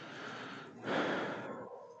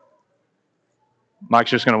Mike's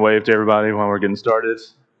just going to wave to everybody while we're getting started.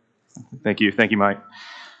 Thank you, Mike.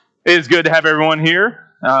 It is good to have everyone here.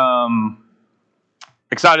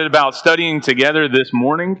 Excited about studying together this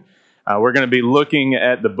morning. We're going to be looking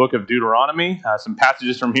at the book of Deuteronomy, some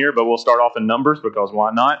passages from here, but we'll start off in Numbers because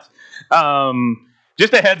why not?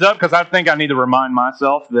 Just a heads up, because I think I need to remind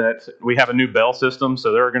myself that we have a new bell system,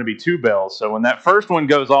 so there are going to be 2 bells. So when that first one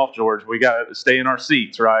goes off, George, we got to stay in our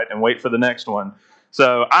seats, right, and wait for the next one.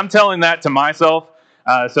 So I'm telling that to myself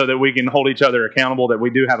so that we can hold each other accountable, that we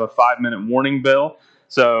do have a 5-minute warning bell.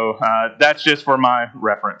 So that's just for my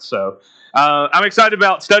reference. So I'm excited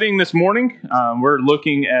about studying this morning. We're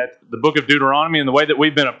looking at the book of Deuteronomy, and the way that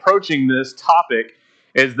we've been approaching this topic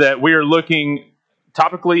is that we are looking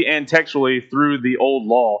topically and textually through the Old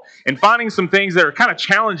Law and finding some things that are kind of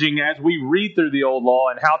challenging as we read through the Old Law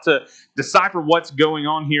and how to decipher what's going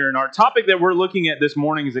on here. And our topic that we're looking at this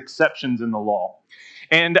morning is exceptions in the law.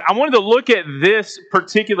 And I wanted to look at this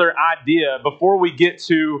particular idea before we get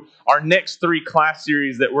to our next 3 class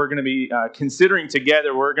series that we're going to be considering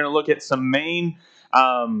together. We're going to look at some main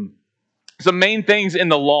things in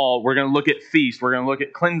the law. We're going to look at feasts. We're going to look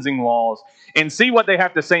at cleansing laws and see what they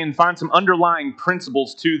have to say and find some underlying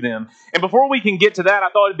principles to them. And before we can get to that, I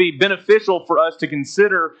thought it'd be beneficial for us to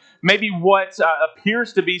consider maybe what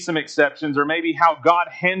appears to be some exceptions, or maybe how God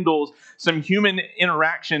handles some human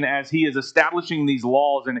interaction as He is establishing these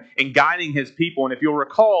laws and guiding His people. And if you'll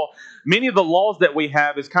recall, many of the laws that we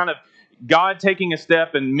have is kind of God taking a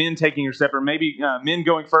step and men taking a step, or maybe men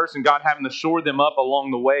going first and God having to shore them up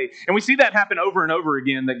along the way. And we see that happen over and over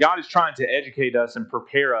again, that God is trying to educate us and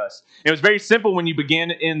prepare us. It was very simple when you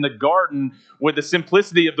began in the garden with the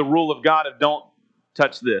simplicity of the rule of God of don't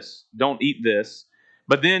touch this, don't eat this.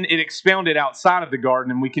 But then it expounded outside of the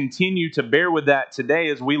garden, and we continue to bear with that today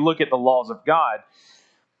as we look at the laws of God.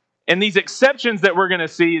 And these exceptions that we're going to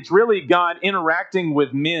see, it's really God interacting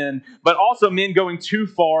with men, but also men going too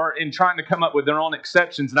far and trying to come up with their own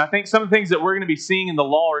exceptions. And I think some of the things that we're going to be seeing in the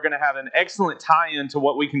law are going to have an excellent tie-in to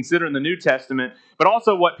what we consider in the New Testament, but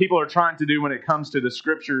also what people are trying to do when it comes to the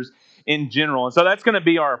Scriptures in general. And so that's going to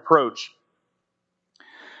be our approach.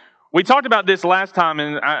 We talked about this last time,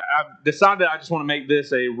 and I decided I just want to make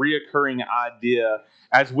this a reoccurring idea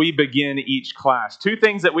as we begin each class. 2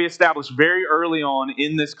 things that we established very early on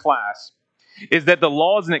in this class is that the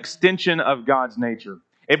law is an extension of God's nature.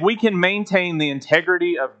 If we can maintain the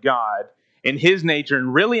integrity of God and His nature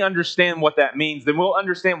and really understand what that means, then we'll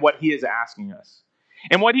understand what He is asking us.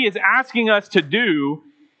 And what He is asking us to do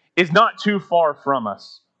is not too far from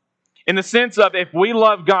us. In the sense of, if we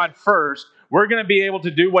love God first, we're going to be able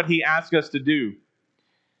to do what He asks us to do.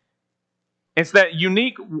 It's that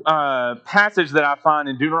unique passage that I find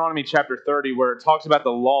in Deuteronomy chapter 30 where it talks about the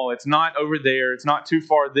law. It's not over there. It's not too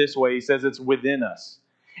far this way. He says it's within us.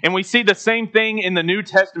 And we see the same thing in the New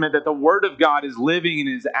Testament, that the Word of God is living and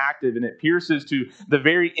is active, and it pierces to the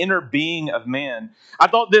very inner being of man. I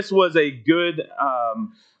thought this was a good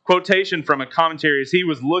quotation from a commentary as he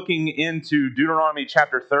was looking into Deuteronomy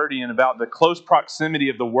chapter 30 and about the close proximity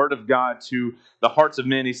of the Word of God to the hearts of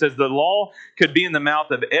men. He says, the law could be in the mouth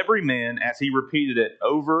of every man as he repeated it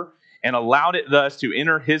over and allowed it thus to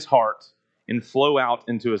enter his heart and flow out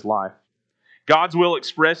into his life. God's will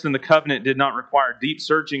expressed in the covenant did not require deep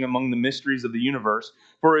searching among the mysteries of the universe,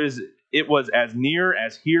 for it was as near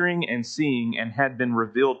as hearing and seeing, and had been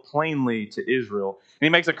revealed plainly to Israel. And he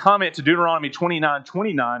makes a comment to Deuteronomy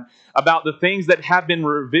 29:29 about the things that have been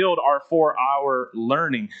revealed are for our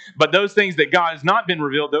learning. But those things that God has not been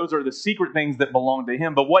revealed, those are the secret things that belong to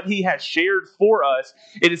Him. But what He has shared for us,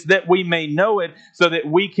 it is that we may know it so that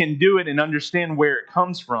we can do it and understand where it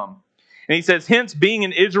comes from. And he says, hence, being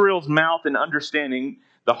in Israel's mouth and understanding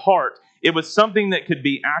the heart, it was something that could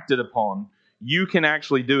be acted upon. You can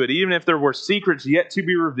actually do it. Even if there were secrets yet to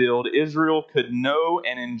be revealed, Israel could know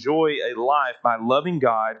and enjoy a life by loving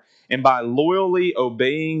God and by loyally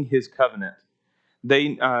obeying His covenant.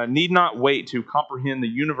 They need not wait to comprehend the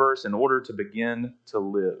universe in order to begin to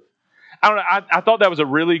live. I don't know. I thought that was a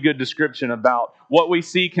really good description about what we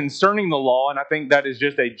see concerning the law, and I think that is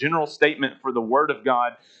just a general statement for the Word of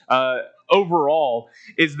God overall,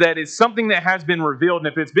 is that it's something that has been revealed,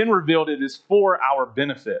 and if it's been revealed, it is for our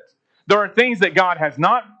benefit. There are things that God has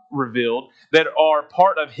not revealed that are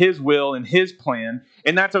part of His will and His plan,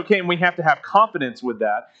 and that's okay, and we have to have confidence with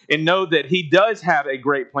that and know that He does have a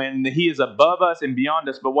great plan and that He is above us and beyond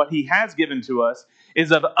us, but what He has given to us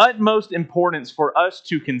is of utmost importance for us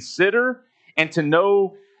to consider and to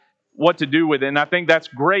know what to do with it. And I think that's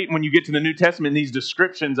great when you get to the New Testament, these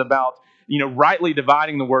descriptions about, rightly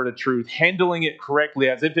dividing the word of truth, handling it correctly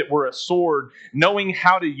as if it were a sword, knowing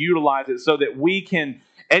how to utilize it so that we can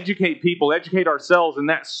educate people, educate ourselves, and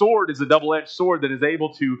that sword is a double-edged sword that is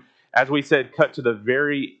able to, as we said, cut to the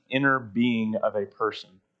very inner being of a person.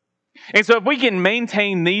 And so if we can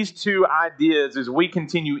maintain these two ideas as we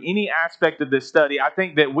continue any aspect of this study, I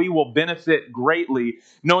think that we will benefit greatly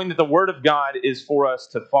knowing that the Word of God is for us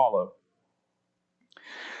to follow.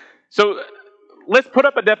 So let's put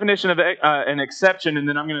up a definition of an exception, and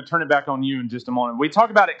then I'm going to turn it back on you in just a moment. We talk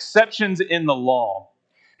about exceptions in the law.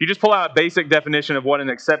 If you just pull out a basic definition of what an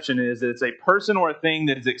exception is, it's a person or a thing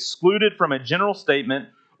that is excluded from a general statement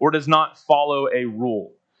or does not follow a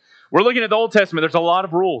rule. We're looking at the Old Testament. There's a lot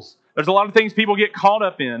of rules. There's a lot of things people get caught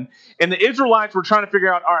up in. And the Israelites were trying to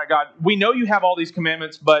figure out, all right, God, we know you have all these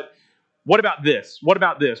commandments, but what about this? What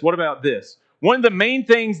about this? What about this? One of the main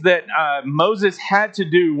things that Moses had to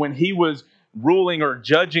do when he was ruling or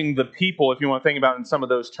judging the people, if you want to think about it in some of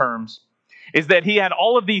those terms, is that he had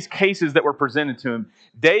all of these cases that were presented to him.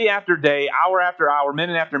 Day after day, hour after hour,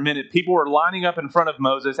 minute after minute, people were lining up in front of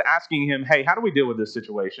Moses asking him, hey, how do we deal with this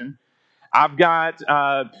situation? I've got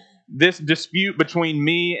this dispute between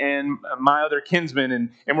me and my other kinsmen,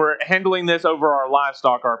 and we're handling this over our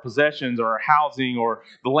livestock, our possessions, or our housing, or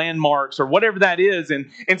the landmarks, or whatever that is.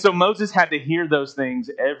 And so Moses had to hear those things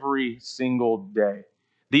every single day.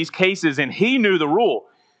 These cases, and he knew the rule.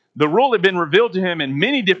 The rule had been revealed to him in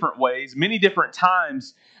many different ways, many different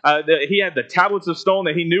times. He had the tablets of stone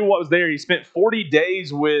that he knew what was there. He spent 40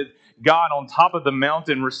 days with God on top of the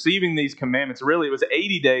mountain receiving these commandments. Really, it was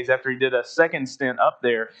 80 days after he did a second stint up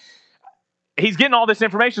there. He's getting all this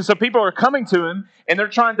information, so people are coming to him, and they're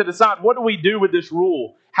trying to decide, what do we do with this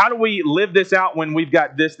rule? How do we live this out when we've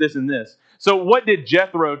got this, this, and this? So what did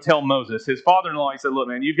Jethro tell Moses? His father-in-law, he said, look,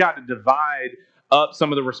 man, you've got to divide up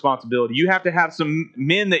some of the responsibility. You have to have some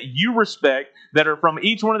men that you respect that are from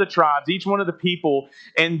each one of the tribes, each one of the people,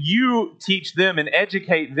 and you teach them and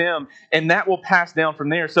educate them, and that will pass down from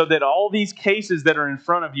there so that all these cases that are in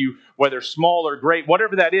front of you, whether small or great,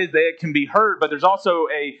 whatever that is, they can be heard, but there's also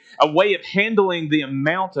a way of handling the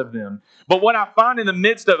amount of them. But what I find in the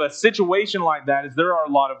midst of a situation like that is there are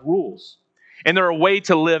a lot of rules, and there are a way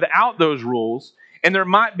to live out those rules. And there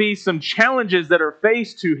might be some challenges that are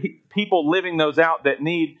faced to people living those out that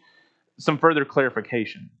need some further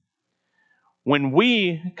clarification. When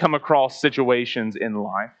we come across situations in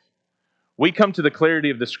life, we come to the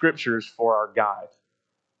clarity of the Scriptures for our guide.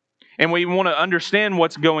 And we want to understand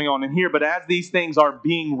what's going on in here. But as these things are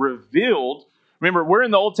being revealed, remember, we're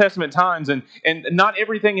in the Old Testament times, and not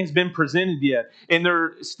everything has been presented yet. And there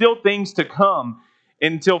are still things to come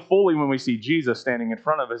until fully when we see Jesus standing in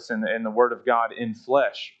front of us and the Word of God in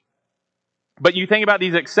flesh. But you think about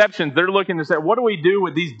these exceptions, they're looking to say, what do we do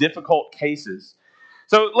with these difficult cases?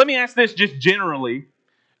 So let me ask this just generally,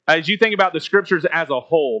 as you think about the Scriptures as a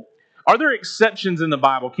whole, are there exceptions in the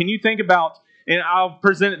Bible? Can you think about, and I'll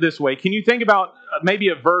present it this way, can you think about maybe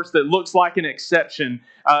a verse that looks like an exception?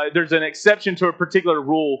 There's an exception to a particular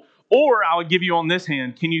rule. Or I'll give you on this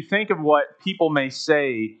hand, can you think of what people may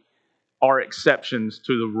say are exceptions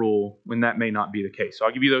to the rule when that may not be the case? So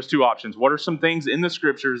I'll give you those two options. What are some things in the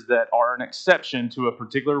Scriptures that are an exception to a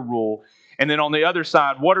particular rule? And then on the other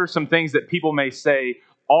side, what are some things that people may say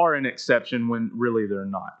are an exception when really they're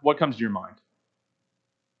not? What comes to your mind?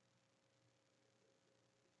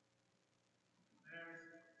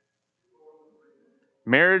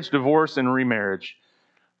 Marriage, divorce, and remarriage.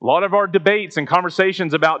 A lot of our debates and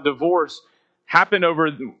conversations about divorce happen over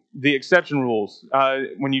the exception rules.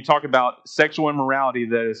 When you talk about sexual immorality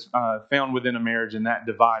that is found within a marriage and that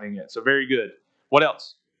dividing it. So very good. What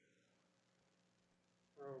else?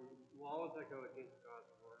 Laws that go against God's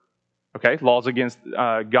word. Okay, laws against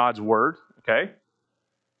God's word. Okay.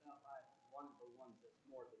 Not like one of the ones that's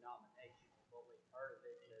more denominational. What we've heard of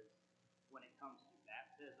it is when it comes to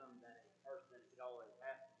baptism, that a person should always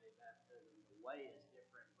have to be baptism. The way is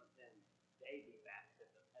different, but then baby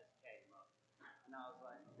baptism has came up. And I was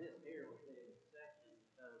like, this here would be an exception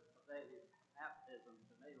because a baby baptism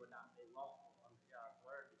to me would not be lawful under God's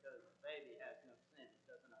word because the baby has no sin. It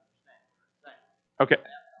doesn't understand what it's saying. Okay.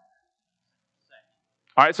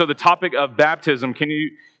 All right, so the topic of baptism, can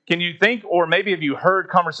you think, or maybe have you heard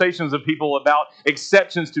conversations of people about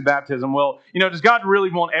exceptions to baptism? Well, does God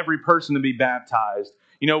really want every person to be baptized?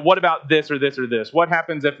 What about this or this or this? What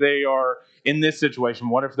happens if they are in this situation?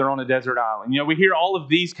 What if they're on a desert island? We hear all of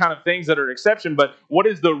these kind of things that are exception, but what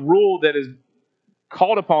is the rule that is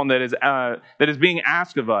called upon that is being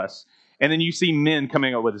asked of us? And then you see men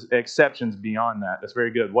coming up with exceptions beyond that. That's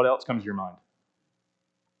very good. What else comes to your mind?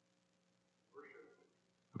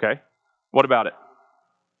 Okay. What about it? It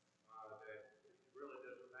really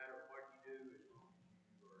doesn't matter what you do as long as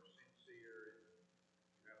you are sincere and you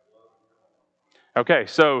have love and Okay,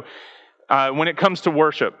 so when it comes to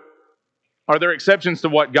worship, are there exceptions to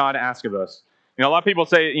what God asks of us? A lot of people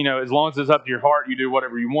say, as long as it's up to your heart, you do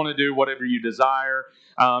whatever you want to do, whatever you desire,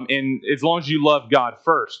 and as long as you love God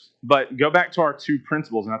first. But go back to our two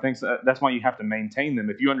principles, and I think that's why you have to maintain them.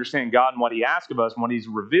 If you understand God and what He asks of us and what He's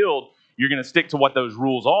revealed, you're going to stick to what those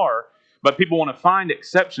rules are. But people want to find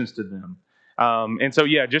exceptions to them. And so,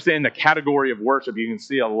 just in the category of worship, you can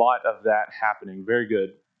see a lot of that happening. Very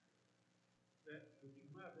good.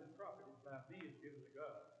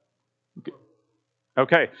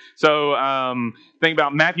 Okay, so think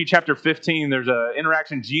about Matthew chapter 15. There's an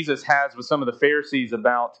interaction Jesus has with some of the Pharisees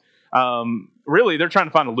about, really, they're trying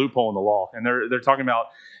to find a loophole in the law. And they're talking about,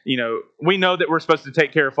 we know that we're supposed to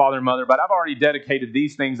take care of father and mother, but I've already dedicated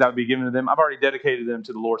these things that would be given to them. I've already dedicated them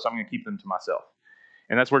to the Lord, so I'm going to keep them to myself.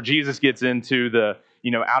 And that's where Jesus gets into the,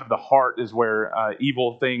 out of the heart is where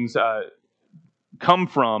evil things come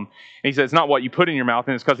from. And he says, it's not what you put in your mouth.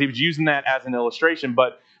 And it's because he was using that as an illustration.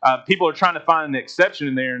 But people are trying to find an exception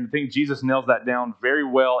in there. And I think Jesus nails that down very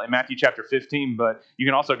well in Matthew chapter 15. But you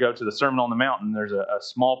can also go to the Sermon on the Mount. And there's a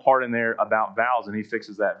small part in there about vows. And he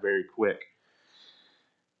fixes that very quick.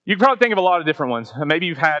 You can probably think of a lot of different ones. Maybe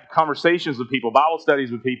you've had conversations with people, Bible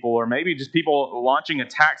studies with people, or maybe just people launching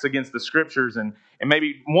attacks against the scriptures and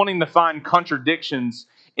maybe wanting to find contradictions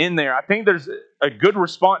in there. I think there's a good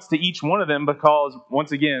response to each one of them because,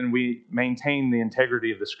 once again, we maintain the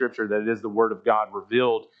integrity of the scripture, that it is the Word of God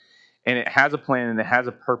revealed, and it has a plan and it has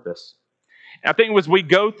a purpose. And I think as we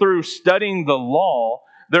go through studying the law,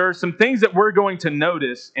 there are some things that we're going to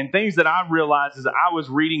notice and things that I realized as I was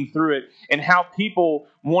reading through it and how people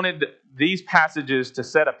wanted these passages to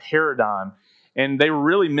set a paradigm, and they were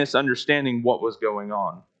really misunderstanding what was going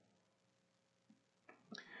on.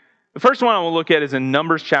 The first one I will look at is in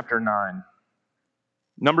Numbers chapter 9.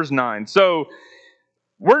 Numbers 9. So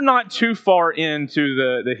we're not too far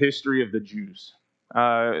into the history of the Jews.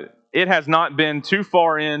 It has not been too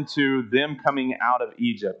far into them coming out of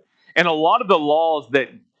Egypt. And a lot of the laws that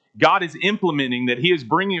God is implementing, that He is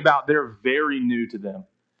bringing about, they're very new to them.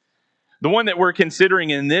 The one that we're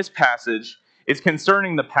considering in this passage is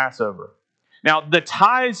concerning the Passover. Now, the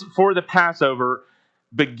tithes for the Passover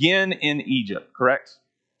begin in Egypt, correct?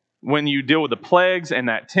 When you deal with the plagues and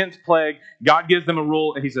that 10th plague, God gives them a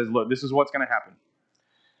rule and He says, look, this is what's going to happen.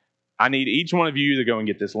 I need each one of you to go and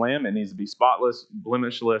get this lamb. It needs to be spotless,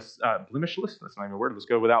 blemishless. Blemishless? That's not even a word. Let's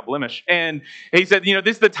go without blemish. And He said,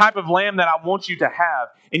 this is the type of lamb that I want you to have.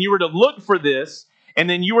 And you were to look for this, and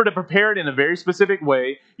then you were to prepare it in a very specific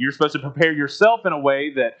way. You're supposed to prepare yourself in a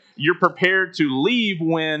way that you're prepared to leave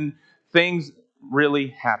when things really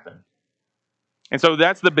happen. And so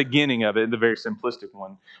that's the beginning of it, the very simplistic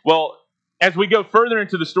one. Well, as we go further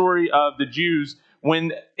into the story of the Jews,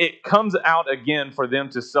 when it comes out again for them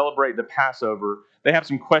to celebrate the Passover, they have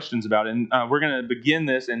some questions about it. And we're going to begin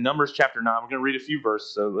this in Numbers chapter 9. We're going to read a few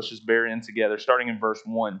verses, so let's just bear in together, starting in verse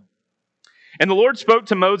 1. And the Lord spoke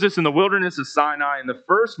to Moses in the wilderness of Sinai in the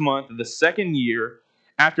first month of the second year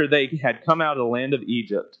after they had come out of the land of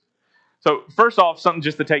Egypt. So first off, something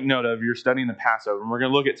just to take note of, you're studying the Passover, and we're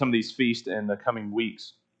going to look at some of these feasts in the coming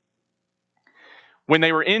weeks. When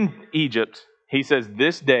they were in Egypt, He says,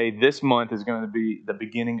 this day, this month is going to be the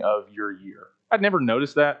beginning of your year. I'd never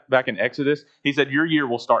noticed that back in Exodus. He said, your year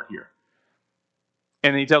will start here.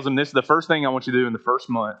 And He tells them, this is the first thing I want you to do in the first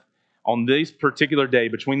month. On this particular day,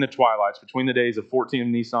 between the twilights, between the days of 14 of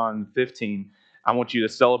Nisan and 15, I want you to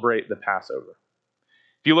celebrate the Passover.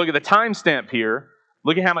 If you look at the timestamp here,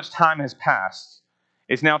 look at how much time has passed.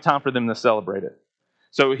 It's now time for them to celebrate it.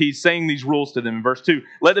 So He's saying these rules to them in verse 2.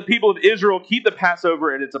 Let the people of Israel keep the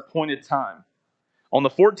Passover at its appointed time. On the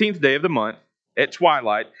 14th day of the month, at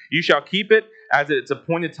twilight, you shall keep it as at its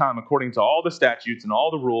appointed time, according to all the statutes and all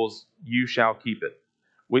the rules, you shall keep it.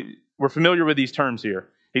 We're familiar with these terms here.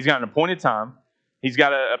 He's got an appointed time. He's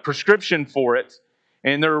got a prescription for it.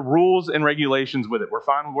 And there are rules and regulations with it. We're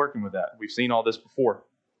fine with working with that. We've seen all this before.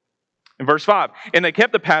 In verse 5, and they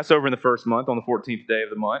kept the Passover in the first month, on the 14th day of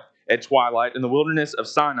the month, at twilight, in the wilderness of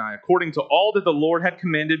Sinai, according to all that the Lord had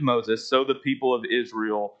commanded Moses, so the people of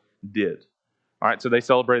Israel did. All right, so they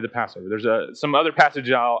celebrated the Passover. There's some other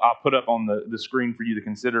passages I'll put up on the screen for you to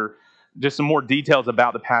consider, just some more details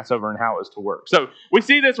about the Passover and how it was to work. So we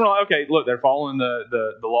see this, and we're like, okay, look, they're following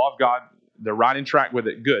the law of God. They're right in track with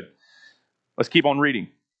it. Good. Let's keep on reading.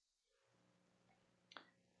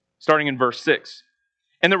 Starting in verse 6.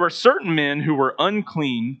 And there were certain men who were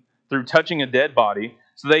unclean through touching a dead body,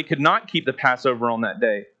 so they could not keep the Passover on that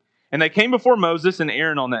day. And they came before Moses and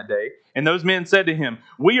Aaron on that day, and those men said to him,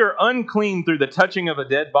 we are unclean through the touching of a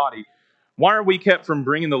dead body. Why are we kept from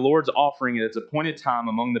bringing the Lord's offering at its appointed time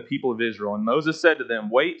among the people of Israel? And Moses said to them,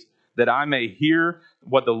 wait, that I may hear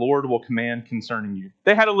what the Lord will command concerning you.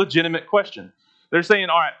 They had a legitimate question. They're saying,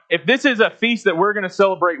 all right, if this is a feast that we're going to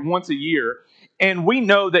celebrate once a year, and we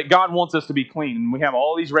know that God wants us to be clean, and we have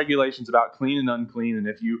all these regulations about clean and unclean, and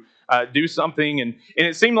if you do something, and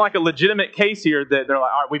it seemed like a legitimate case here that they're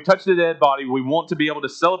like, all right, we've touched a dead body, we want to be able to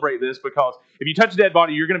celebrate this because if you touch a dead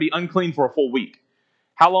body, you're going to be unclean for a full week.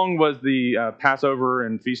 How long was the Passover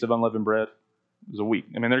and Feast of Unleavened Bread? It was a week.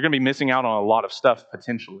 I mean, they're going to be missing out on a lot of stuff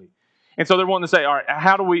potentially. And so they're wanting to say, all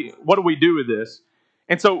right, what do we do with this?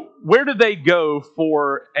 And so where do they go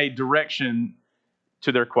for a direction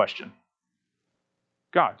to their question?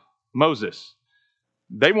 God, Moses.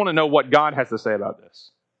 They want to know what God has to say about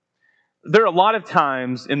this. There are a lot of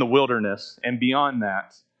times in the wilderness and beyond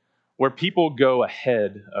that where people go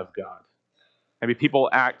ahead of God. Maybe people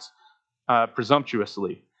act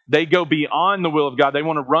presumptuously. They go beyond the will of God. They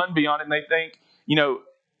want to run beyond it, and they think,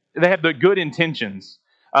 they have the good intentions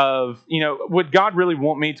of, would God really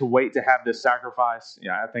want me to wait to have this sacrifice?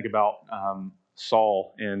 I think about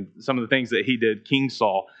Saul and some of the things that he did, King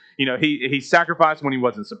Saul. He sacrificed when he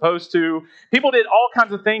wasn't supposed to. People did all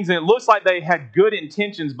kinds of things, and it looks like they had good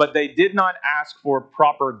intentions, but they did not ask for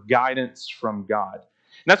proper guidance from God.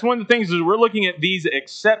 And that's one of the things as we're looking at these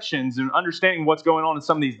exceptions and understanding what's going on in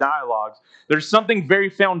some of these dialogues. There's something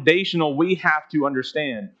very foundational we have to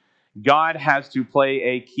understand. God has to play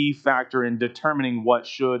a key factor in determining what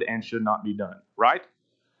should and should not be done, right?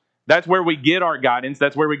 That's where we get our guidance.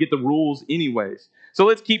 That's where we get the rules anyways. So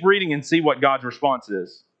let's keep reading and see what God's response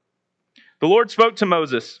is. The Lord spoke to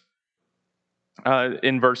Moses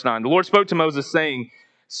in verse 9. The Lord spoke to Moses saying,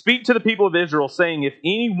 speak to the people of Israel saying, if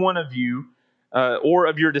any one of you or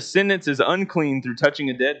of your descendants is unclean through touching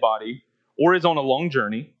a dead body or is on a long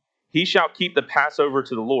journey, he shall keep the Passover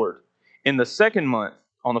to the Lord. In the second month,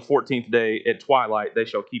 on the 14th day at twilight, they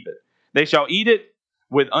shall keep it. They shall eat it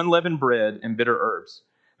with unleavened bread and bitter herbs.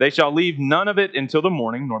 They shall leave none of it until the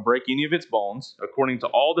morning, nor break any of its bones. According to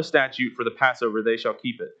all the statute for the Passover, they shall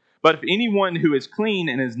keep it. But if anyone who is clean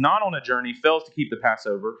and is not on a journey fails to keep the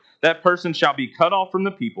Passover, that person shall be cut off from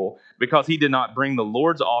the people, because he did not bring the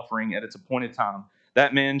Lord's offering at its appointed time.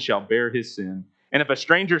 That man shall bear his sin. And if a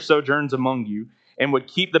stranger sojourns among you, and would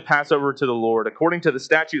keep the Passover to the Lord, according to the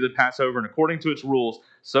statute of the Passover and according to its rules,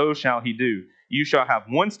 so shall he do. You shall have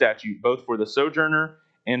one statute, both for the sojourner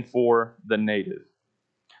and for the native.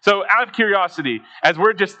 So out of curiosity, as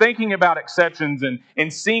we're just thinking about exceptions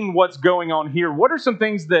and seeing what's going on here, what are some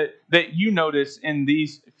things that you notice in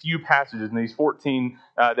these few passages, in these 14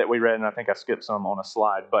 that we read, and I think I skipped some on a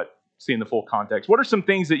slide, but seeing the full context. What are some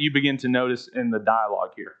things that you begin to notice in the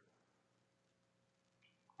dialogue here?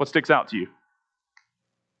 What sticks out to you?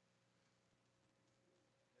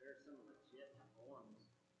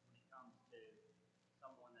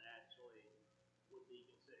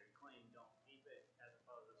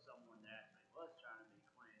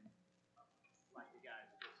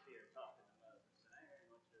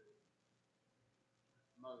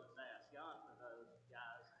 Moses asked God for those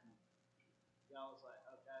guys, and God was like,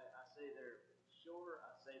 okay, I see they're sure,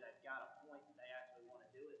 I see they've got a point, they actually want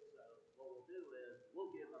to do it, so what we'll do is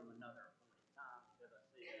we'll give them another appointed time because I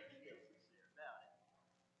see they're still sincere about it.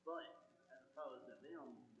 But as opposed to them,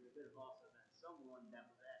 there could have also been someone that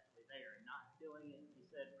was actually there and not doing it. He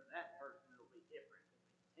said for that person it'll be different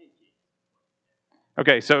because the intention.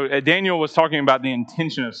 Okay, so Daniel was talking about the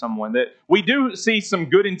intention of someone. That we do see some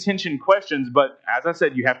good intention questions, but as I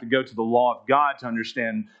said, you have to go to the law of God to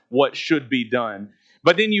understand what should be done.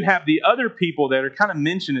 But then you have the other people that are kind of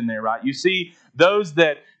mentioned in there, right? You see those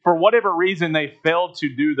that, for whatever reason, they failed to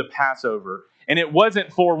do the Passover. And it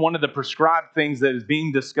wasn't for one of the prescribed things that is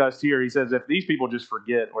being discussed here. He says if these people just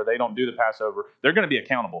forget or they don't do the Passover, they're going to be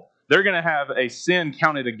accountable. They're going to have a sin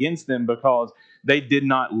counted against them because they did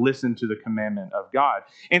not listen to the commandment of God.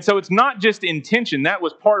 And so it's not just intention. That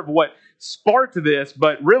was part of what sparked this,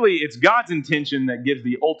 but really it's God's intention that gives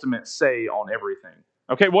the ultimate say on everything.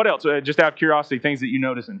 Okay, what else? Just out of curiosity, things that you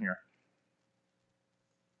notice in here.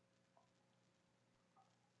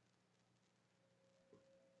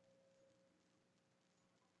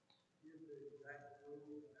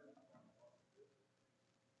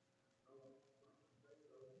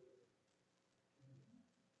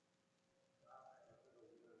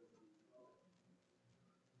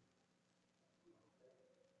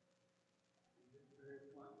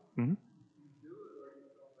 Mm-hmm.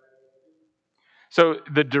 So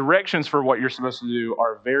the directions for what you're supposed to do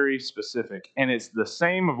are very specific, and it's the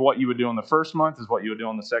same of what you would do on the first month as what you would do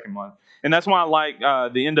on the second month. And that's why I like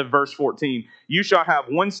the end of verse 14. You shall have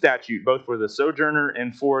one statute, both for the sojourner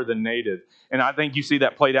and for the native. And I think you see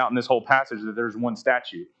that played out in this whole passage, that there's one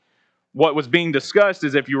statute. What was being discussed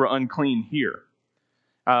is if you were unclean here.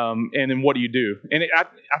 And then what do you do? And I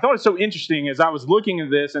thought it was so interesting as I was looking at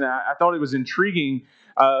this, and I thought it was intriguing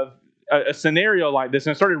a scenario like this.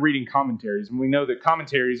 And I started reading commentaries, and we know that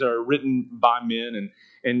commentaries are written by men,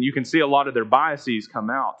 and you can see a lot of their biases come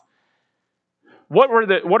out. What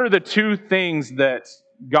are the two things that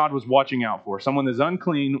God was watching out for? Someone that's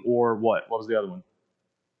unclean, or what? What was the other one?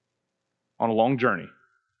 On a long journey.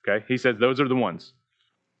 Okay, he says those are the ones.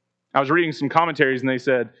 I was reading some commentaries, and they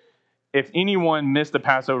said, if anyone missed the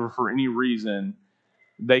Passover for any reason,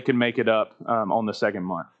 they could make it up on the second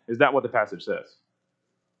month. Is that what the passage says?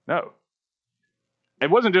 No. It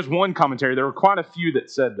wasn't just one commentary. There were quite a few that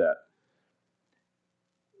said that.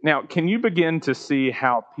 Now, can you begin to see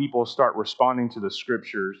how people start responding to the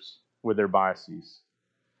Scriptures with their biases?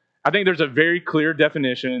 I think there's a very clear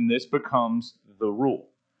definition, and this becomes the rule.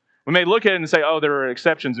 We may look at it and say, oh, there are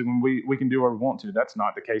exceptions, and we can do what we want to. That's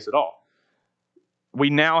not the case at all. We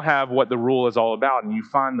now have what the rule is all about, and you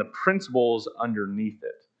find the principles underneath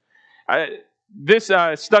it. This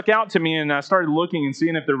stuck out to me, and I started looking and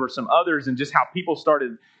seeing if there were some others, and just how people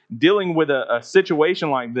started dealing with a situation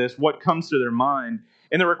like this, what comes to their mind.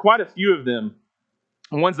 And there were quite a few of them,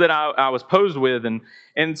 ones that I was posed with,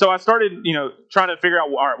 and so I started, trying to figure out,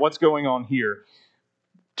 all right, what's going on here.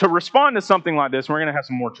 To respond to something like this, we're going to have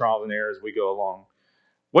some more trials and errors as we go along.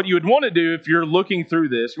 What you would want to do if you're looking through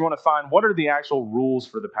this, you want to find what are the actual rules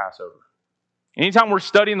for the Passover. Anytime we're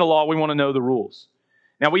studying the law, we want to know the rules.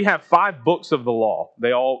 Now, we have 5 books of the law.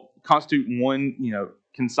 They all constitute one,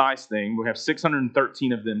 concise thing. We have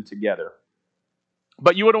 613 of them together.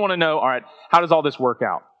 But you would want to know, all right, how does all this work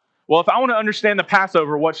out? Well, if I want to understand the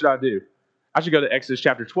Passover, what should I do? I should go to Exodus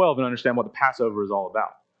chapter 12 and understand what the Passover is all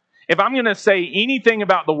about. If I'm going to say anything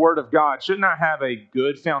about the Word of God, shouldn't I have a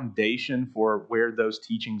good foundation for where those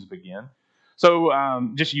teachings begin? So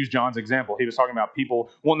just use John's example. He was talking about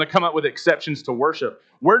people wanting to come up with exceptions to worship.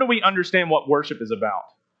 Where do we understand what worship is about?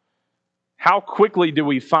 How quickly do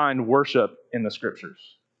we find worship in the Scriptures?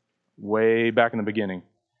 Way back in the beginning.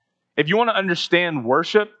 If you want to understand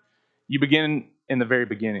worship, you begin in the very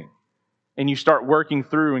beginning. And you start working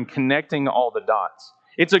through and connecting all the dots.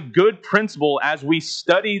 It's a good principle as we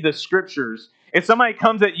study the Scriptures. If somebody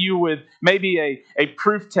comes at you with maybe a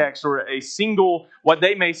proof text or a single, what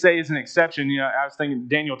they may say is an exception. I was thinking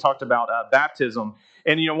Daniel talked about baptism.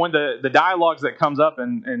 And, one of the dialogues that comes up,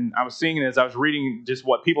 and I was seeing it as I was reading just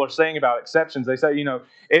what people are saying about exceptions. They say,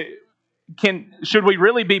 should we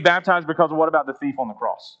really be baptized because of what about the thief on the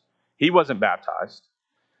cross? He wasn't baptized.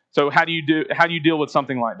 So how do you deal with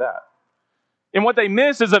something like that? And what they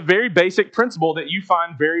miss is a very basic principle that you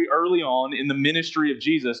find very early on in the ministry of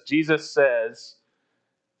Jesus. Jesus says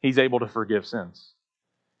he's able to forgive sins.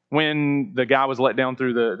 When the guy was let down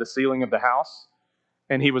through the ceiling of the house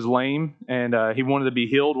and he was lame and he wanted to be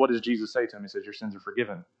healed, what does Jesus say to him? He says, your sins are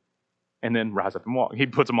forgiven. And then rise up and walk. He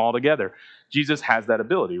puts them all together. Jesus has that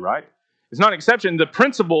ability, right? It's not an exception. The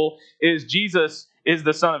principle is Jesus is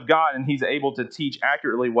the Son of God, and he's able to teach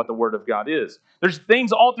accurately what the Word of God is. There's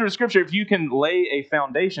things all through Scripture if you can lay a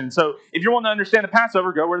foundation. So if you want to understand the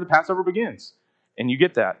Passover, go where the Passover begins, and you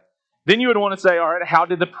get that. Then you would want to say, all right, how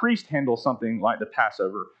did the priest handle something like the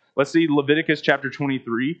Passover? Let's see Leviticus chapter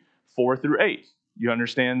 23, 4 through 8. You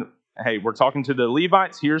understand, hey, we're talking to the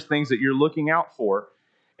Levites. Here's things that you're looking out for.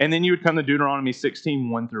 And then you would come to Deuteronomy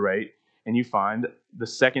 16, 1 through 8, and you find the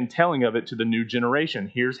second telling of it to the new generation.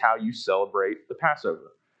 Here's how you celebrate the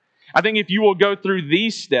Passover. I think if you will go through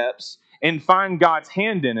these steps and find God's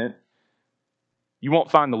hand in it, you won't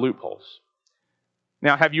find the loopholes.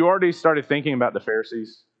 Now, have you already started thinking about the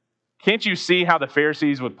Pharisees? Can't you see how the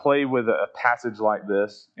Pharisees would play with a passage like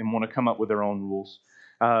this and want to come up with their own rules?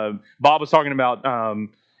 Bob was talking about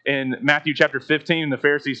in Matthew chapter 15, the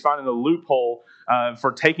Pharisees finding the loophole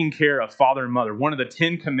for taking care of father and mother. One of the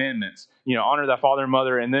 10 commandments, honor thy father and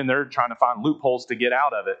mother, and then they're trying to find loopholes to get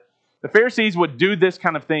out of it. The Pharisees would do this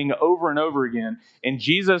kind of thing over and over again, and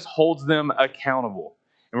Jesus holds them accountable.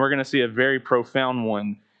 And we're going to see a very profound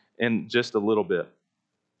one in just a little bit.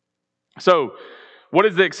 So, what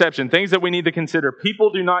is the exception? Things that we need to consider. People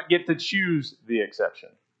do not get to choose the exception.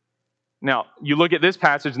 Now, you look at this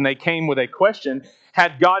passage, and they came with a question.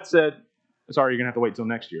 Had God said, sorry, you're going to have to wait till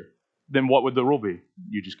next year, then what would the rule be?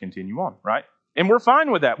 You just continue on, right? And we're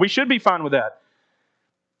fine with that. We should be fine with that.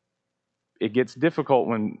 it gets difficult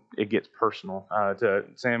when it gets personal. To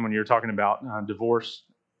Sam, when you're talking about divorce,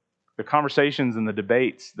 the conversations and the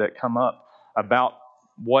debates that come up about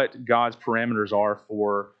what God's parameters are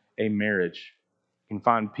for a marriage. You can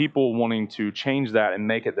find people wanting to change that and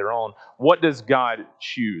make it their own. What does God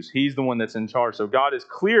choose? He's the one that's in charge. So God is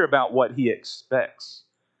clear about what he expects.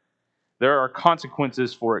 There are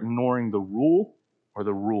consequences for ignoring the rule or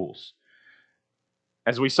the rules.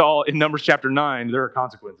 As we saw in Numbers chapter 9, there are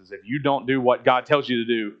consequences. If you don't do what God tells you to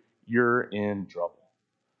do, you're in trouble.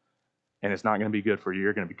 And it's not going to be good for you.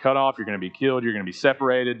 You're going to be cut off. You're going to be killed. You're going to be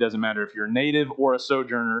separated. Doesn't matter if you're a native or a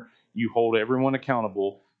sojourner. You hold everyone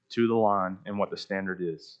accountable to the line and what the standard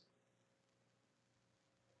is.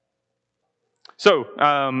 So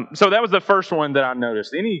that was the first one that I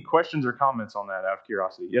noticed. Any questions or comments on that out of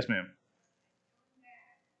curiosity? Yes, ma'am.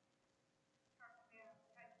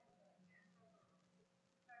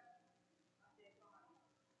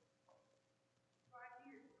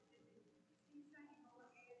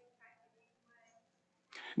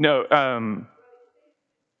 No.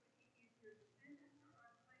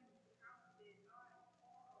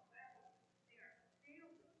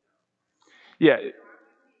 Yeah.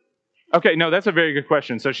 Okay, no, that's a very good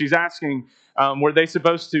question. So she's asking, were they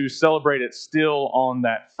supposed to celebrate it still on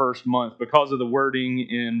that first month because of the wording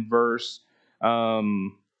in verse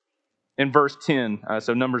 10?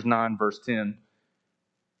 So Numbers 9, verse 10.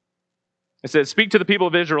 It says, "Speak to the people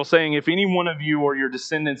of Israel, saying, if any one of you or your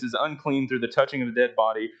descendants is unclean through the touching of a dead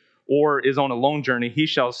body, or is on a long journey, he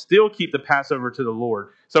shall still keep the Passover to the Lord."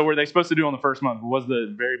 So were they supposed to do on the first month? What was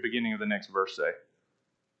the very beginning of the next verse say?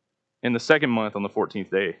 In the second month on the 14th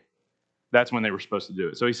day. That's when they were supposed to do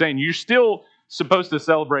it. So he's saying you're still supposed to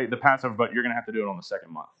celebrate the Passover, but you're going to have to do it on the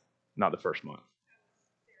second month, not the first month.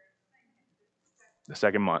 The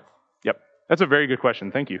second month. Yep. That's a very good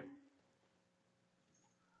question. Thank you.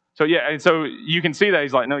 So yeah, and so you can see that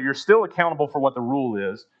he's like, no, you're still accountable for what the rule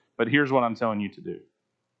is, but here's what I'm telling you to do.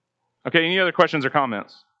 Okay, any other questions or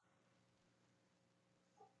comments?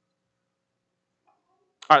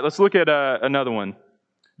 All right, let's look at another one.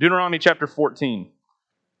 Deuteronomy chapter 14.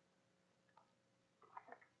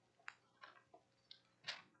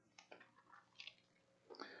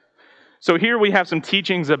 So here we have some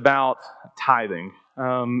teachings about tithing.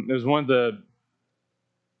 It was one of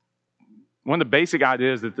the basic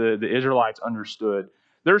ideas that the Israelites understood.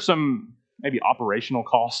 There's some maybe operational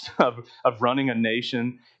cost of running a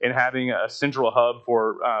nation and having a central hub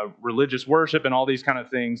for religious worship and all these kind of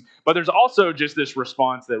things. But there's also just this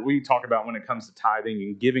response that we talk about when it comes to tithing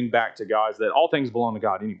and giving back to God, is that all things belong to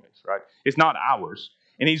God anyways, right? It's not ours.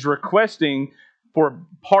 And he's requesting for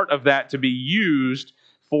part of that to be used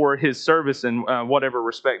for his service in whatever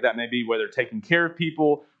respect that may be, whether taking care of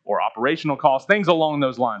people or operational costs, things along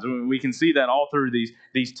those lines. We can see that all through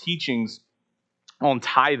these teachings on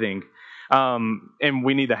tithing. And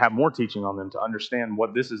we need to have more teaching on them to understand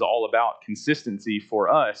what this is all about, consistency for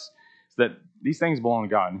us, is that these things belong to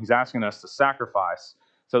God. And he's asking us to sacrifice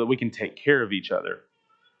so that we can take care of each other.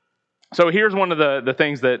 So here's one of the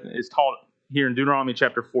things that is taught here in Deuteronomy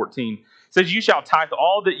chapter 14. It says, "You shall tithe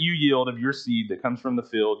all that you yield of your seed that comes from the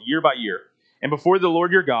field year by year, and before the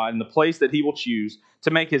Lord your God in the place that he will choose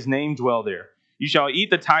to make his name dwell there. You shall eat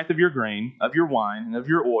the tithe of your grain, of your wine, and of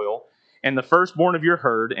your oil, and the firstborn of your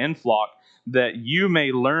herd and flock, that you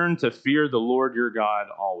may learn to fear the Lord your God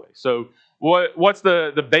always." So what's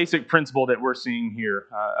the basic principle that we're seeing here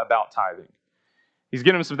about tithing? He's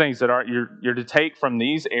giving them some things that are you're to take from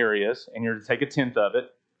these areas, and you're to take a tenth of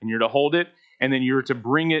it, and you're to hold it, and then you're to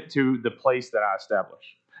bring it to the place that I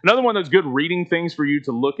establish. Another one of those good reading things for you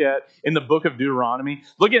to look at in the book of Deuteronomy,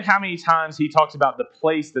 look at how many times he talks about the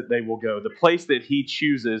place that they will go, the place that he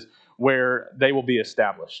chooses where they will be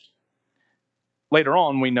established. Later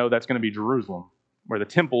on, we know that's going to be Jerusalem, where the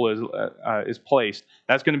temple is placed.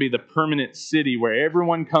 That's going to be the permanent city where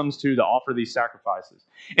everyone comes to offer these sacrifices.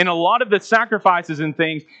 And a lot of the sacrifices and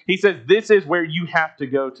things, he says, this is where you have to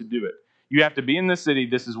go to do it. You have to be in this city.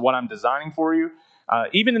 This is what I'm designing for you.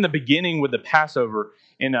 Even in the beginning with the Passover,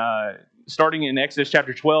 starting in Exodus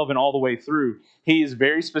chapter 12 and all the way through, he is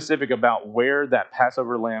very specific about where that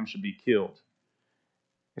Passover lamb should be killed.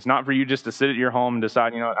 It's not for you just to sit at your home and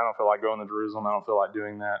decide, I don't feel like going to Jerusalem. I don't feel like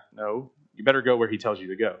doing that. No, you better go where he tells you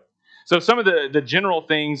to go. So some of the general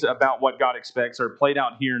things about what God expects are played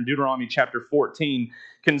out here in Deuteronomy chapter 14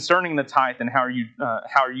 concerning the tithe and how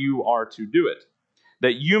you are to do it,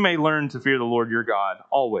 that you may learn to fear the Lord your God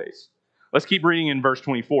always. Let's keep reading in verse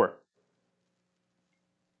 24.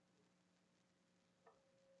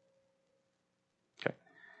 Okay.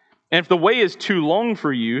 "And if the way is too long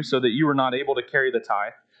for you, so that you are not able to carry the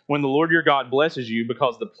tithe, when the Lord your God blesses you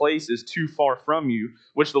because the place is too far from you,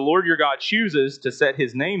 which the Lord your God chooses to set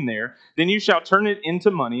his name there, then you shall turn it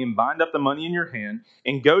into money and bind up the money in your hand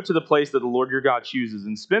and go to the place that the Lord your God chooses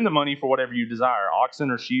and spend the money for whatever you desire,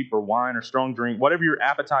 oxen or sheep or wine or strong drink, whatever your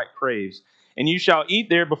appetite craves. And you shall eat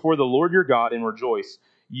there before the Lord your God and rejoice,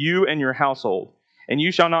 you and your household. And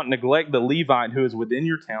you shall not neglect the Levite who is within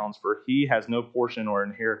your towns, for he has no portion or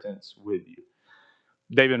inheritance with you.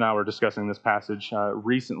 David and I were discussing this passage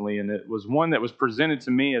recently, and it was one that was presented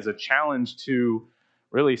to me as a challenge to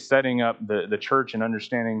really setting up the church and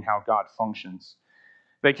understanding how God functions.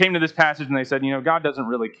 They came to this passage and they said, God doesn't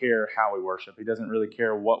really care how we worship. He doesn't really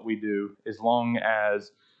care what we do as long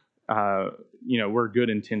as we're good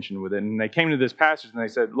intention with it. And they came to this passage and they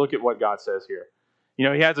said, look at what God says here.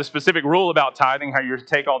 He has a specific rule about tithing, how you're to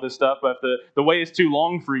take all this stuff, but if the way is too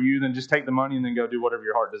long for you, then just take the money and then go do whatever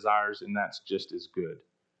your heart desires, and that's just as good.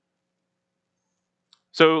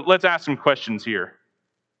 So let's ask some questions here.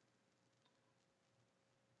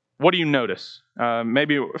 What do you notice?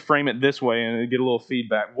 Maybe frame it this way and get a little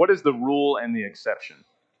feedback. What is the rule and the exception?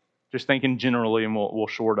 Just thinking generally, and we'll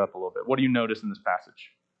short up a little bit. What do you notice in this passage?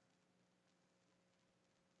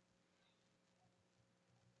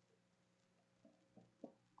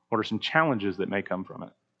 What are some challenges that may come from it?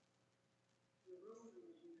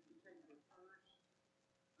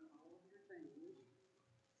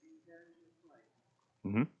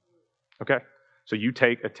 Mm-hmm. Okay. So you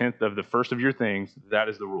take a tenth of the first of your things. That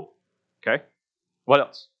is the rule. Okay. What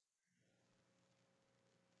else?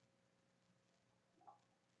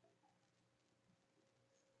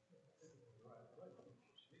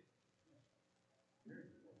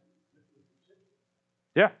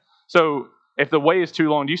 Yeah. So if the way is too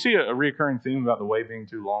long, do you see a recurring theme about the way being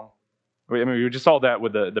too long? I mean, we just saw that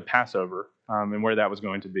with the Passover and where that was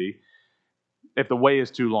going to be. If the way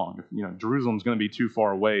is too long, if Jerusalem's going to be too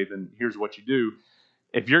far away, then here's what you do.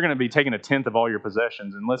 If you're going to be taking a tenth of all your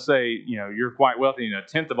possessions, and let's say you're quite wealthy, a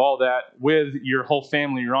tenth of all that with your whole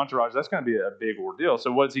family, your entourage, that's going to be a big ordeal.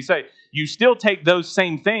 So what does he say? You still take those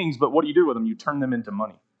same things, but what do you do with them? You turn them into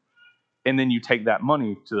money, and then you take that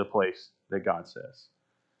money to the place that God says.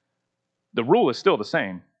 The rule is still the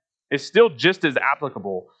same. It's still just as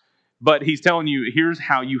applicable, but he's telling you, here's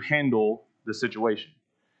how you handle the situation.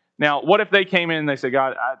 Now, what if they came in and they said,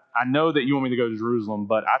 God, I know that you want me to go to Jerusalem,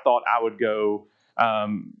 but I thought I would go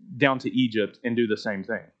down to Egypt and do the same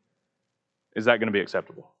thing. Is that going to be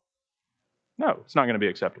acceptable? No, it's not going to be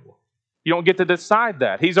acceptable. You don't get to decide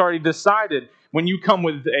that. He's already decided when you come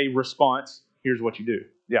with a response, here's what you do.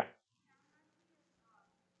 Yeah.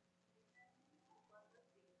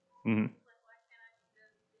 Mm-hmm.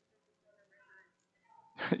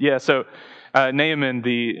 Yeah, so Naaman,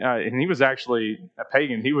 and he was actually a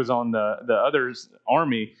pagan. He was on the other's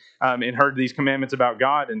army and heard these commandments about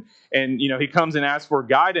God. And he comes and asks for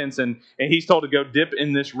guidance, and he's told to go dip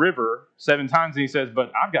in this river 7 times. And he says,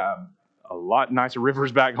 but I've got a lot nicer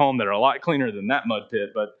rivers back home that are a lot cleaner than that mud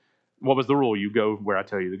pit. But what was the rule? You go where I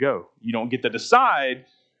tell you to go. You don't get to decide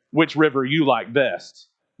which river you like best.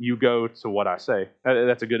 You go to what I say.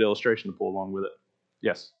 That's a good illustration to pull along with it.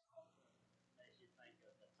 Yes?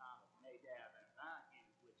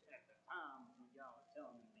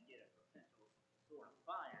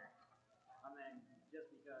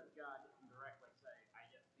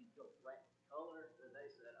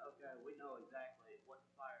 We know exactly what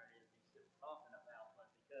the fire is he's talking about,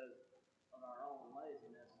 but because of our own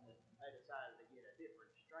laziness, they decided to get a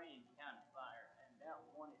different strange kind of fire. And that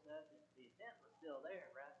one, it says, the intent was still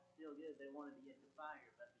there, right? Still good. They wanted to get the fire,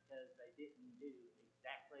 but because they didn't do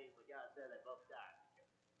exactly what God said, they both died.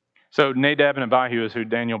 So Nadab and Abihu is who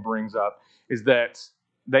Daniel brings up, is that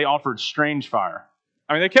they offered strange fire.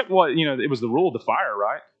 I mean, they kept it was the rule of the fire,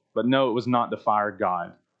 right? But no, it was not the fire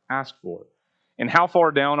God asked for. And how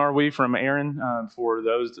far down are we from Aaron for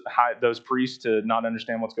those priests to not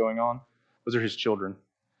understand what's going on? Those are his children.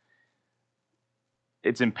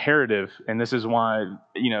 It's imperative, and this is why,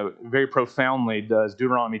 very profoundly does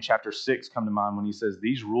Deuteronomy chapter 6 come to mind when he says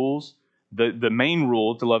these rules, the main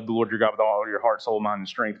rule to love the Lord your God with all your heart, soul, mind, and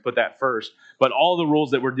strength, put that first. But all the rules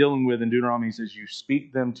that we're dealing with in Deuteronomy says you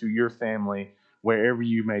speak them to your family wherever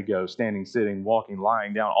you may go, standing, sitting, walking,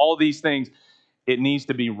 lying down, all these things. It needs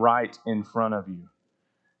to be right in front of you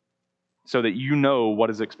so that you know what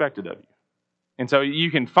is expected of you. And so you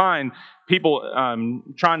can find people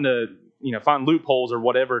trying to find loopholes or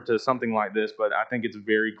whatever to something like this, but I think it's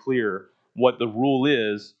very clear what the rule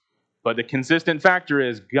is. But the consistent factor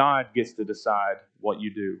is God gets to decide what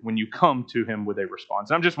you do when you come to him with a response.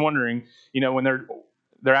 And I'm just wondering, when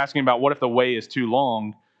they're asking about what if the way is too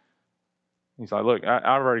long, he's like, look, I've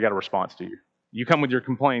already got a response to you. You come with your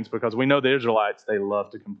complaints, because we know the Israelites, they love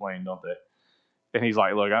to complain, don't they? And he's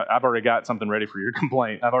like, look, I've already got something ready for your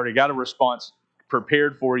complaint. I've already got a response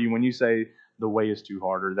prepared for you when you say the way is too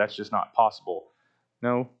hard, or that's just not possible.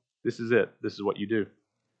 No, this is it. This is what you do.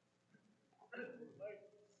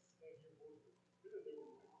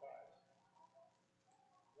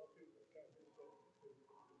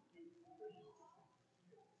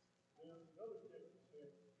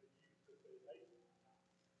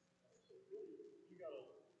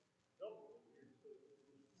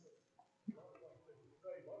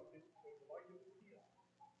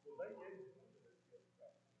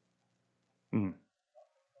 Mhm.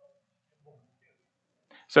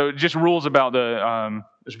 So just rules about the,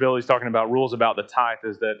 as Billy's talking about, rules about the tithe,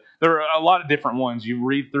 is that there are a lot of different ones. You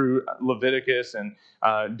read through Leviticus and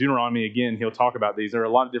Deuteronomy again, he'll talk about these. There are a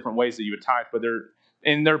lot of different ways that you would tithe, but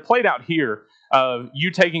they're played out here of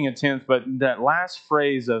you taking a tenth, but that last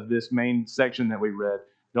phrase of this main section that we read,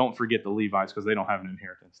 don't forget the Levites, because they don't have an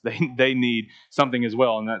inheritance. They need something as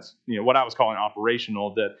well, and that's what I was calling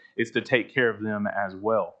operational, that it's to take care of them as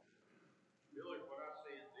well.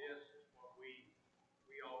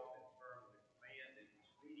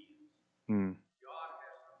 Hmm. God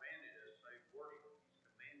has commanded us, say, worship. He's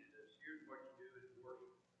commanded us, here's what you do is worship.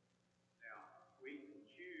 Now, we can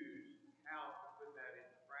choose how to put that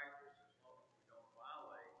into practice as long as we don't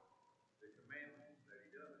violate the commandments that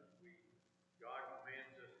He does. God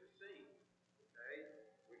commands us to sing, okay?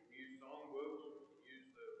 We can use songbooks, we can use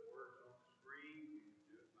the words on the screen, we can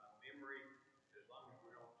do it by memory, as long as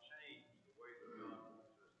we don't change the way that God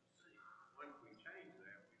wants us to sing. Once we change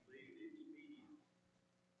that, we leave the expedience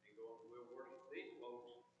and go, we'll worship. These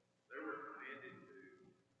folks, they were commanded to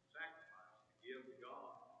sacrifice, to give to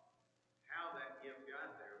God. How that gift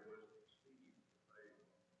got there was expedient.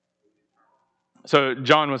 So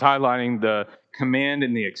John was highlighting the command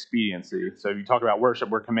and the expediency. So if you talk about worship,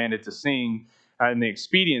 we're commanded to sing, and the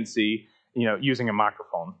expediency, using a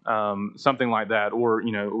microphone, something like that, or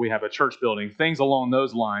we have a church building, things along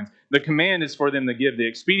those lines. The command is for them to give. The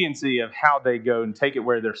expediency of how they go and take it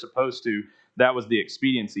where they're supposed to. That was the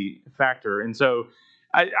expediency factor. And so,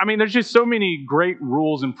 I mean, there's just so many great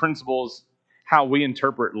rules and principles how we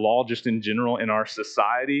interpret law just in general in our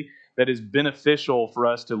society that is beneficial for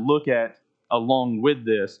us to look at along with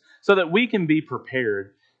this, so that we can be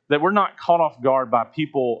prepared, that we're not caught off guard by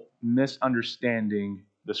people misunderstanding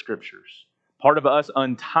the scriptures. Part of us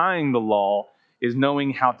untying the law is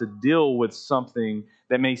knowing how to deal with something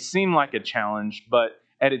that may seem like a challenge, but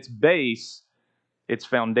at its base, it's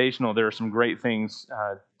foundational. There are some great things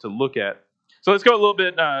to look at. So let's go a little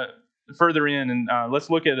bit further in, and let's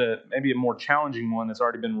look at maybe a more challenging one that's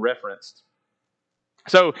already been referenced.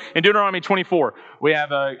 So in Deuteronomy 24, we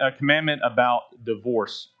have a commandment about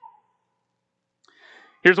divorce.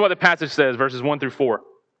 Here's what the passage says, verses 1 through 4.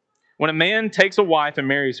 When a man takes a wife and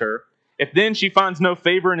marries her, if then she finds no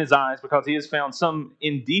favor in his eyes because he has found some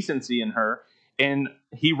indecency in her, and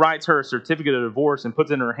he writes her a certificate of divorce and puts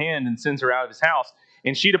it in her hand and sends her out of his house,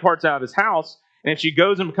 and she departs out of his house, and if she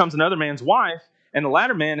goes and becomes another man's wife, and the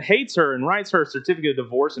latter man hates her and writes her a certificate of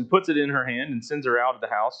divorce and puts it in her hand and sends her out of the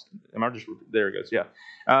house. There it goes, yeah.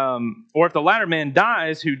 Or if the latter man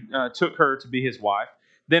dies who took her to be his wife,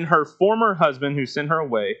 then her former husband who sent her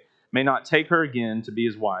away may not take her again to be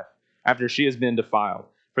his wife after she has been defiled,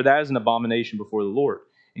 for that is an abomination before the Lord.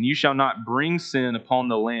 And you shall not bring sin upon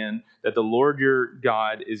the land that the Lord your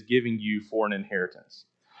God is giving you for an inheritance.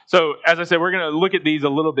 So, as I said, we're going to look at these a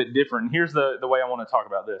little bit different. Here's the way I want to talk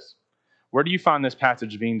about this. Where do you find this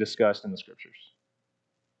passage being discussed in the Scriptures?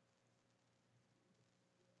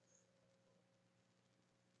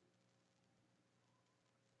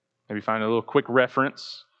 Maybe find a little quick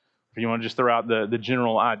reference. If you want to just throw out the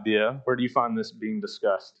general idea, where do you find this being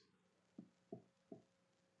discussed?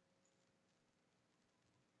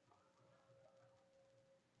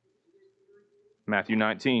 Matthew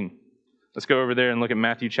 19. Let's go over there and look at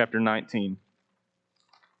Matthew chapter 19.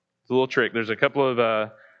 It's a little trick. There's a couple of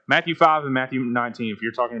Matthew 5 and Matthew 19. If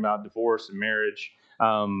you're talking about divorce and marriage,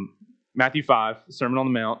 Matthew 5, Sermon on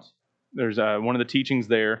the Mount. There's one of the teachings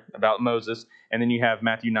there about Moses, and then you have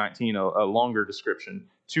Matthew 19, a longer description.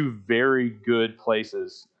 Two very good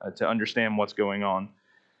places to understand what's going on.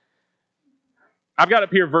 I've got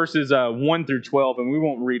up here verses 1 through 12, and we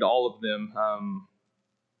won't read all of them.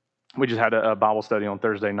 We just had a Bible study on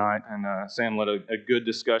Thursday night, and Sam led a good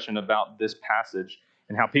discussion about this passage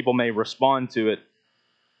and how people may respond to it.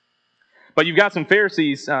 But you've got some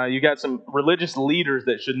Pharisees, you've got some religious leaders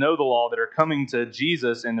that should know the law that are coming to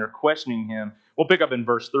Jesus and they're questioning him. We'll pick up in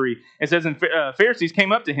verse 3. It says, and Pharisees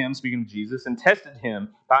came up to him, speaking of Jesus, and tested him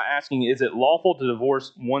by asking, is it lawful to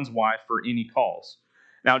divorce one's wife for any cause?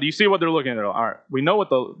 Now, do you see what they're looking at? All right, we know what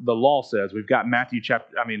the law says. We've got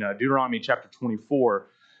Deuteronomy chapter 24.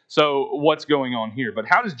 So what's going on here? But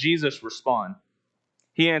how does Jesus respond?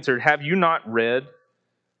 He answered, have you not read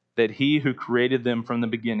that he who created them from the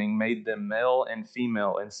beginning made them male and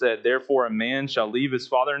female, and said, therefore a man shall leave his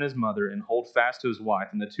father and his mother and hold fast to his wife,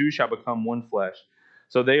 and the two shall become one flesh.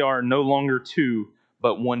 So they are no longer two,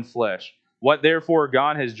 but one flesh. What therefore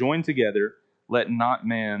God has joined together, let not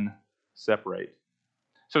man separate.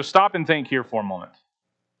 So stop and think here for a moment.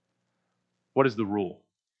 What is the rule?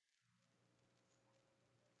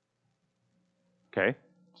 Okay,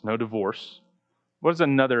 there's no divorce. What is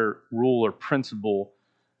another rule or principle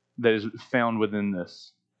that is found within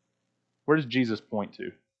this? Where does Jesus point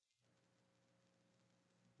to?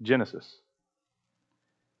 Genesis.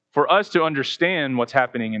 For us to understand what's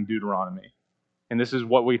happening in Deuteronomy, and this is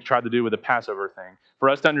what we tried to do with the Passover thing, for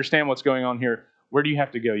us to understand what's going on here, where do you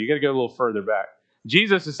have to go? You got to go a little further back.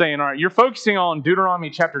 Jesus is saying, all right, you're focusing on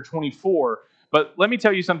Deuteronomy chapter 24, but let me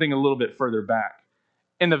tell you something a little bit further back.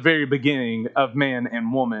 In the very beginning of man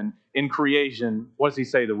and woman, in creation, what does he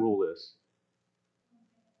say the rule is?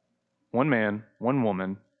 One man, one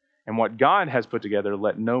woman, and what God has put together,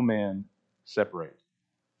 let no man separate.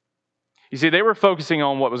 You see, they were focusing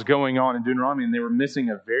on what was going on in Deuteronomy, and they were missing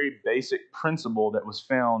a very basic principle that was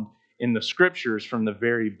found in the scriptures from the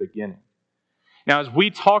very beginning. Now, as we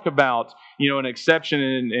talk about, an exception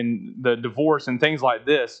in the divorce and things like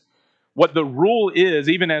this, what the rule is,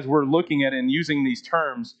 even as we're looking at it and using these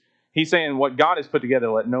terms, he's saying what God has put together,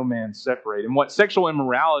 let no man separate. And what sexual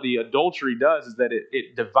immorality, adultery does is that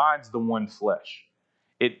it divides the one flesh.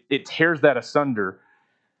 It tears that asunder,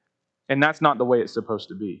 and that's not the way it's supposed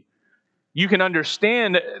to be. You can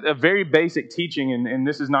understand a very basic teaching, and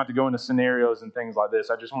this is not to go into scenarios and things like this.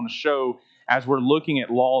 I just want to show, as we're looking at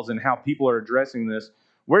laws and how people are addressing this,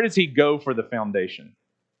 where does he go for the foundation?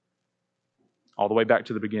 All the way back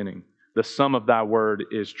to the beginning. The sum of thy word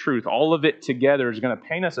is truth. All of it together is going to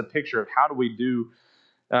paint us a picture of how do we do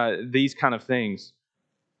these kind of things.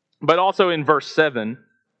 But also in verse 7,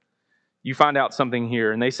 you find out something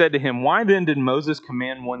here. And they said to him, why then did Moses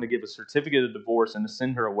command one to give a certificate of divorce and to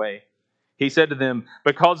send her away? He said to them,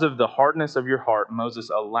 because of the hardness of your heart, Moses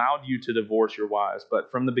allowed you to divorce your wives,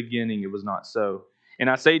 but from the beginning it was not so. And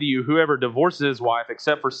I say to you, whoever divorces his wife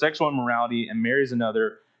except for sexual immorality and marries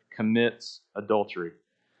another commits adultery.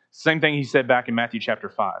 Same thing he said back in Matthew chapter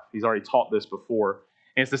 5. He's already taught this before.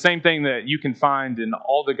 And it's the same thing that you can find in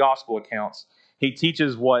all the gospel accounts. He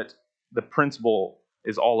teaches what the principle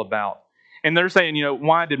is all about. And they're saying,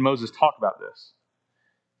 why did Moses talk about this?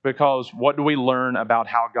 Because what do we learn about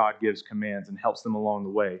how God gives commands and helps them along the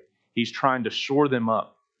way? He's trying to shore them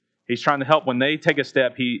up. He's trying to help. When they take a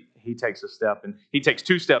step, he takes a step. And he takes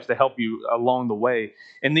 2 steps to help you along the way.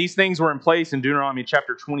 And these things were in place in Deuteronomy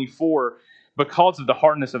chapter 24 because of the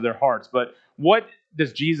hardness of their hearts. But what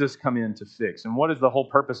does Jesus come in to fix? And what is the whole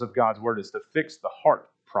purpose of God's word? Is to fix the heart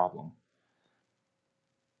problem.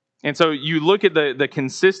 And so you look at the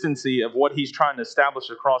consistency of what he's trying to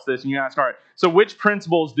establish across this, and you ask, all right, so which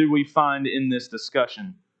principles do we find in this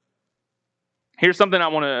discussion? Here's something I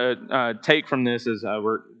want to take from this as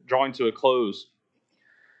we're drawing to a close.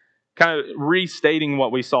 Kind of restating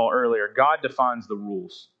what we saw earlier. God defines the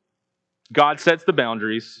rules. God sets the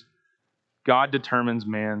boundaries. God determines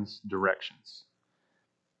man's directions.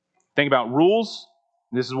 Think about rules.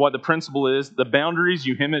 This is what the principle is. The boundaries,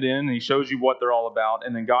 you hem it in, and he shows you what they're all about,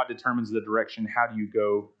 and then God determines the direction. How do you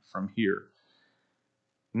go from here?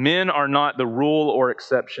 Men are not the rule or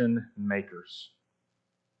exception makers.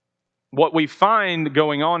 What we find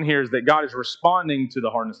going on here is that God is responding to the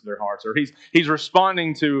hardness of their hearts, or He's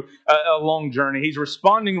responding to a long journey. He's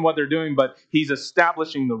responding to what they're doing, but He's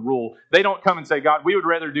establishing the rule. They don't come and say, God, we would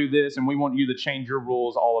rather do this, and we want you to change your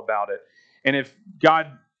rules all about it. And if God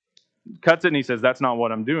cuts it and He says, that's not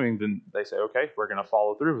what I'm doing, then they say, okay, we're going to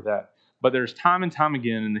follow through with that. But there's time and time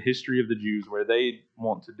again in the history of the Jews where they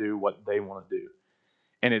want to do what they want to do.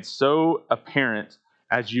 And it's so apparent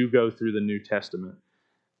as you go through the New Testament.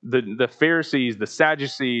 The Pharisees, the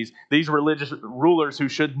Sadducees, these religious rulers who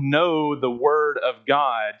should know the Word of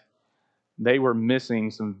God, they were missing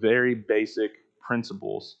some very basic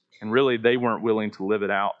principles. And really, they weren't willing to live it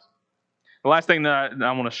out. The last thing that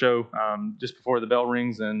I want to show just before the bell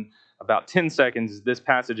rings in about 10 seconds is this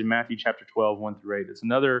passage in Matthew chapter 12, 1 through 8. It's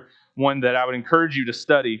another one that I would encourage you to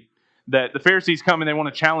study. That the Pharisees come and they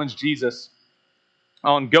want to challenge Jesus.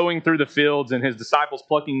 on going through the fields and his disciples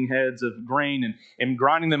plucking heads of grain and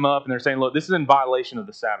grinding them up. And they're saying, look, this is in violation of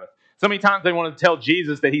the Sabbath. So many times they want to tell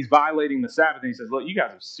Jesus that he's violating the Sabbath. And he says, look, you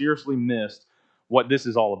guys have seriously missed what this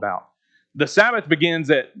is all about. The Sabbath begins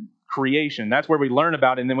at creation. That's where we learn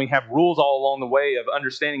about it. And then we have rules all along the way of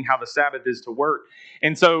understanding how the Sabbath is to work.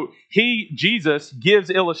 And so Jesus gives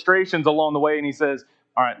illustrations along the way, and he says,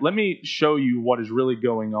 all right, let me show you what is really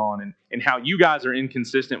going on and how you guys are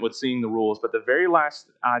inconsistent with seeing the rules. But the very last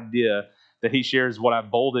idea that he shares, what I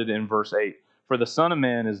bolded in verse 8, for the Son of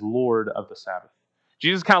Man is Lord of the Sabbath.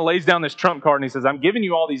 Jesus kind of lays down this trump card and he says, I'm giving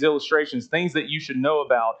you all these illustrations, things that you should know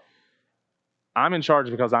about. I'm in charge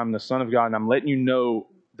because I'm the Son of God, and I'm letting you know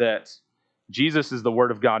that Jesus is the Word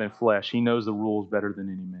of God in flesh. He knows the rules better than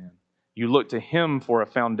any man. You look to him for a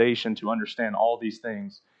foundation to understand all these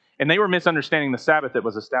things. And they were misunderstanding the Sabbath that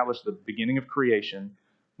was established at the beginning of creation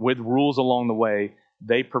with rules along the way.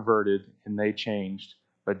 They perverted and they changed.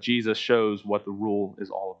 But Jesus shows what the rule is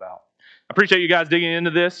all about. I appreciate you guys digging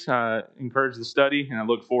into this. Encourage the study, and I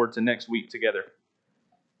look forward to next week together.